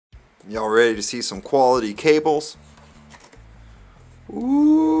Y'all ready to see some quality cables?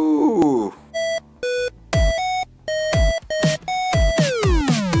 Ooh!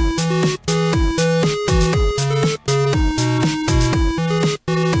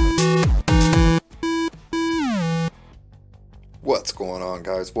 What's going on,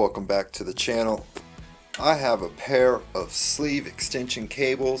 guys? Welcome back to the channel. I have a pair of sleeve extension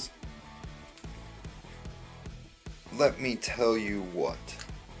cables. Let me tell you what,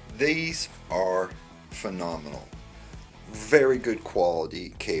 these are phenomenal. Very good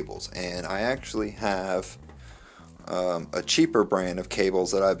quality cables, and I actually have a cheaper brand of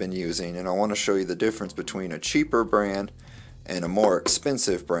cables that I've been using, and I want to show you the difference between a cheaper brand and a more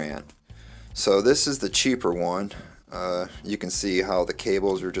expensive brand. So this is the cheaper one. You can see how the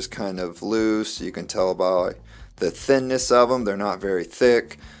cables are just kind of loose. You can tell by the thinness of them, they're not very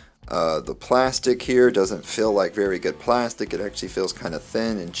thick. The plastic here doesn't feel like very good plastic. It actually feels kind of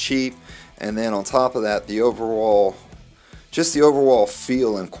thin and cheap. And then on top of that, the overall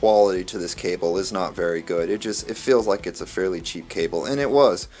feel and quality to this cable is not very good. It feels like it's a fairly cheap cable, and it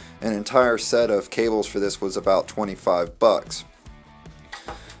was. An entire set of cables for this was about 25 bucks.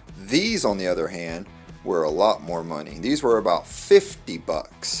 These, on the other hand, were a lot more money. These were about 50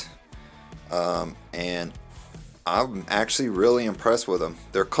 bucks. And I'm actually really impressed with them.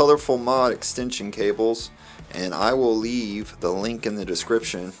 They're colorful mod extension cables, and I will leave the link in the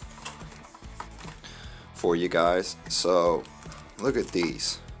description for you guys. So look at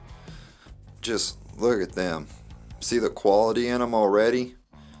these. Just look at them. See the quality in them already?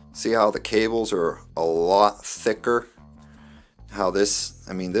 See how the cables are a lot thicker? How this,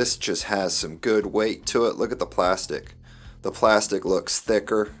 I mean, this just has some good weight to it. Look at the plastic. The plastic looks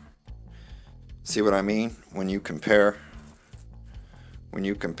thicker. See what I mean? When you compare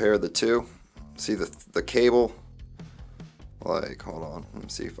the two, see the cable, like, hold on, let me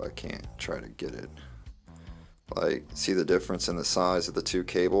see if I can't try to get it. Like, see the difference in the size of the two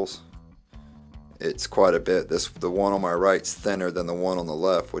cables? It's quite a bit. The one on my right's thinner than the one on the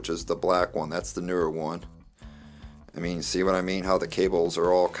left, which is the black one. That's the newer one. I mean, see what I mean? How the cables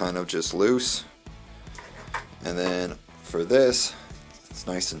are all kind of just loose. And then for this, it's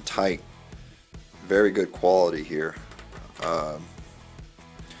nice and tight. Very good quality here. Let's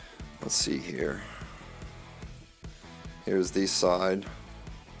see here. Here's the side.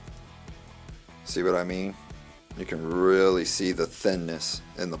 See what I mean? You can really see the thinness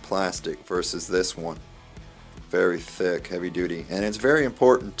in the plastic versus this one. Very thick, heavy duty. And it's very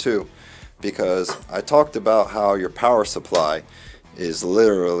important too, because I talked about how your power supply is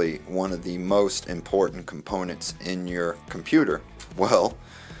literally one of the most important components in your computer. Well,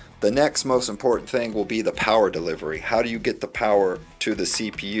 the next most important thing will be the power delivery. How do you get the power to the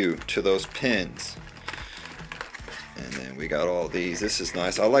CPU, to those pins? And then we got all these. This is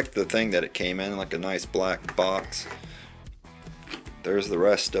nice. I like the thing that it came in, like a nice black box. There's the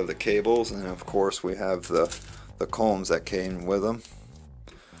rest of the cables, and of course we have the combs that came with them.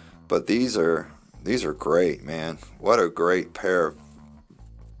 But these are great, man. What a great pair of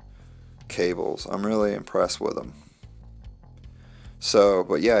cables. I'm really impressed with them. So,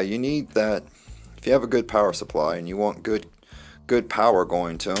 but yeah, you need that. If you have a good power supply and you want good power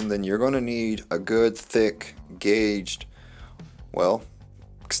going to them, then you're going to need a good thick gauged, well,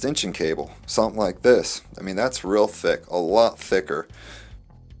 extension cable, something like this. I mean, that's real thick, a lot thicker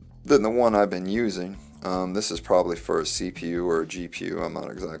than the one I've been using. This is probably for a CPU or a GPU, I'm not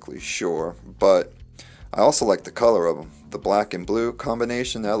exactly sure, but I also like the color of them. The black and blue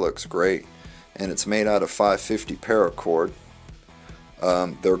combination, that looks great, and it's made out of 550 paracord.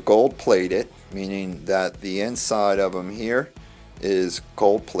 They're gold plated, meaning that the inside of them here is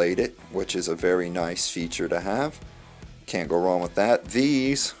gold plated, which is a very nice feature to have. Can't go wrong with that.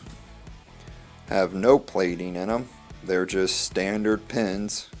 These have no plating in them. They're just standard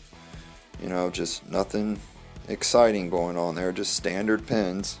pins. You know, just nothing exciting going on there, just standard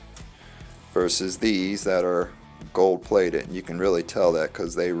pins, versus these that are gold plated. And you can really tell that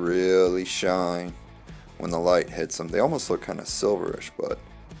because they really shine when the light hits them. They almost look kind of silverish, but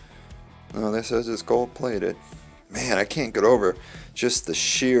no, this is just gold plated. Man, I can't get over just the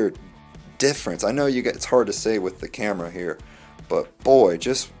sheer difference. I know it's hard to say with the camera here, but boy,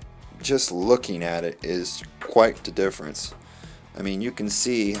 just looking at it is quite the difference. I mean, you can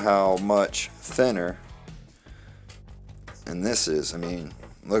see how much thinner, and this is. I mean,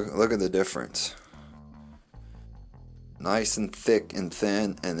 look at the difference. Nice and thick and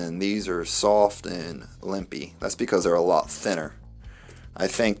thin, and then these are soft and limpy. That's because they're a lot thinner. I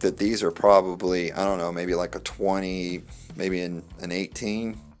think that these are probably, I don't know, maybe like a 20, maybe an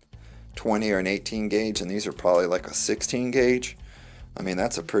 18, 20 or an 18 gauge, and these are probably like a 16 gauge. I mean,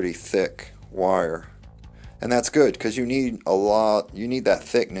 that's a pretty thick wire. And that's good because you need that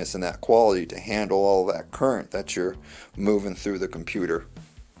thickness and that quality to handle all that current that you're moving through the computer.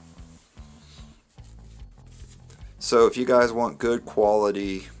 So if you guys want good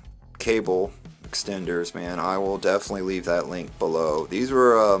quality cable extenders, man, I will definitely leave that link below. These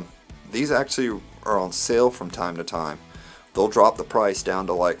actually are on sale from time to time. They'll drop the price down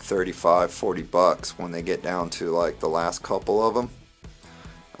to like 35, 40 bucks when they get down to like the last couple of them.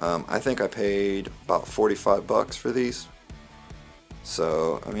 I think I paid about 45 bucks for these.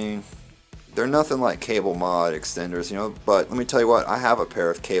 So, I mean, they're nothing like cable mod extenders, you know, but let me tell you what, I have a pair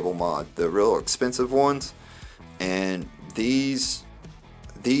of cable mod, the real expensive ones, and if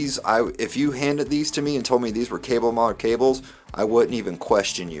you handed these to me and told me these were cable mod cables, I wouldn't even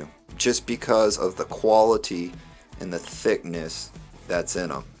question you, just because of the quality and the thickness that's in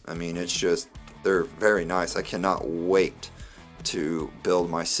them. I mean, it's just, they're very nice. I cannot wait to build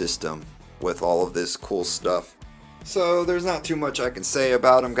my system with all of this cool stuff. So there's not too much I can say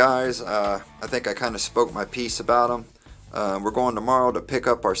about them, guys. I think I kind of spoke my piece about them. We're going tomorrow to pick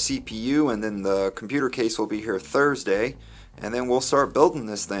up our CPU, and then the computer case will be here Thursday, and then we'll start building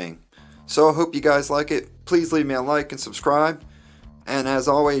this thing. So I hope you guys like it. Please leave me a like and subscribe, and as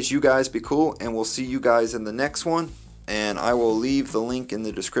always, you guys be cool, and we'll see you guys in the next one. And I will leave the link in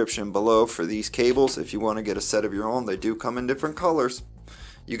the description below for these cables if you want to get a set of your own. They do come in different colors.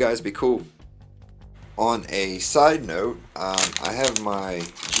 You guys be cool. On a side note, I have my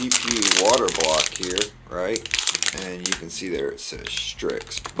GPU water block here, right? And you can see there it says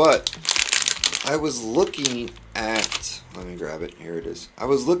Strix. But I was looking at, let me grab it, here it is. I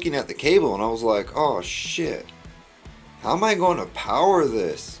was looking at the cable and I was like, oh shit, how am I going to power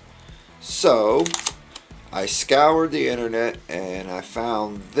this? So I scoured the internet and I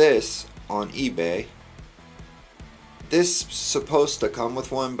found this on eBay. This is supposed to come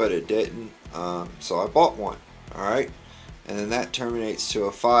with one, but it didn't. So I bought one. Alright. And then that terminates to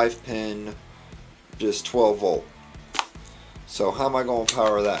a 5-pin, just 12 volt. So how am I going to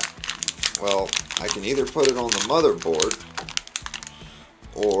power that? Well, I can either put it on the motherboard,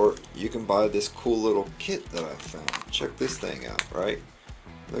 or you can buy this cool little kit that I found. Check this thing out, right?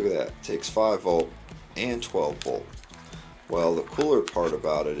 Look at that. It takes 5 volt and 12 volt. Well, the cooler part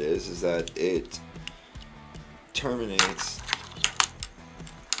about it is that it terminates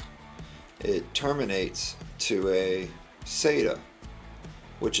to a SATA,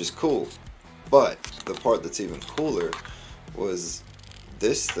 which is cool. But the part that's even cooler was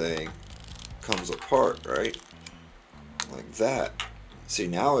this thing comes apart, right? Like that. See,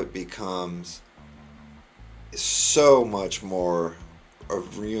 now it becomes so much more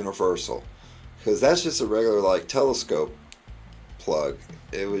of universal. Because that's just a regular like telescope plug.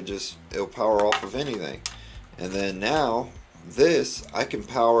 It'll power off of anything. And then now this, I can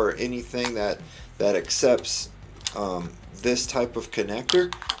power anything that accepts this type of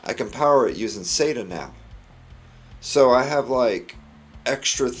connector. I can power it using SATA now. So I have like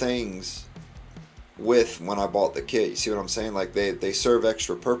extra things with when I bought the kit. You see what I'm saying? Like they serve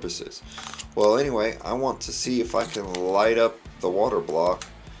extra purposes. Well, anyway, I want to see if I can light up the water block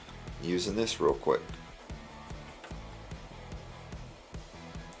using this real quick.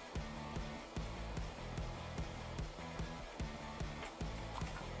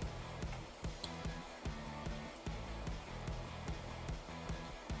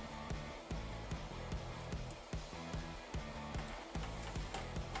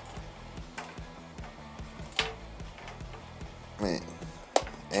 Man.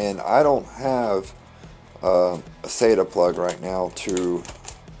 And I don't have a SATA plug right now to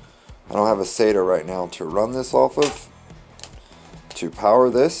run this off of to power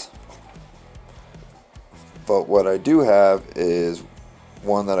this, but what I do have is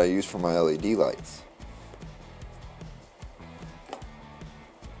one that I use for my LED lights.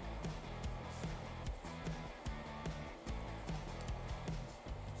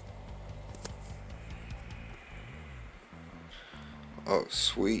 Oh,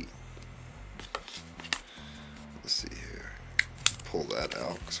 sweet. Let's see here. Pull that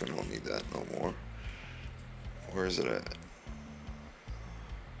out because we don't need that no more. Where is it at?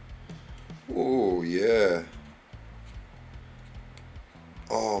 Oh, yeah.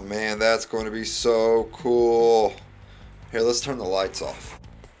 Oh, man, that's going to be so cool. Here, let's turn the lights off.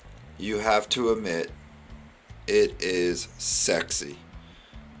 You have to admit, it is sexy.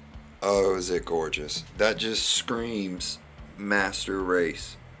 Oh, is it gorgeous. That just screams master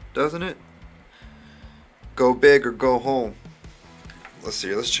race, doesn't it? Go big or go home. Let's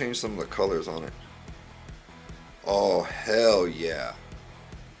see, let's change some of the colors on it. Oh, hell yeah.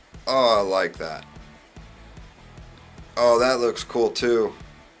 Oh, I like that. Oh, that looks cool too.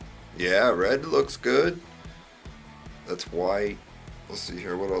 Yeah, red looks good. That's white. Let's see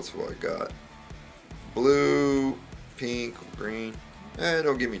here, what else have I got? Blue, pink, green.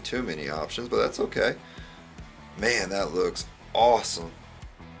 Don't give me too many options, but that's okay. Man, that looks awesome.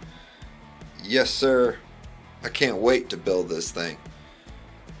 Yes, sir. I can't wait to build this thing.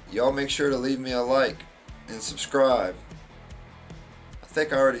 Y'all make sure to leave me a like and subscribe. I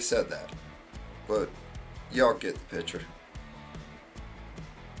think I already said that, but y'all get the picture.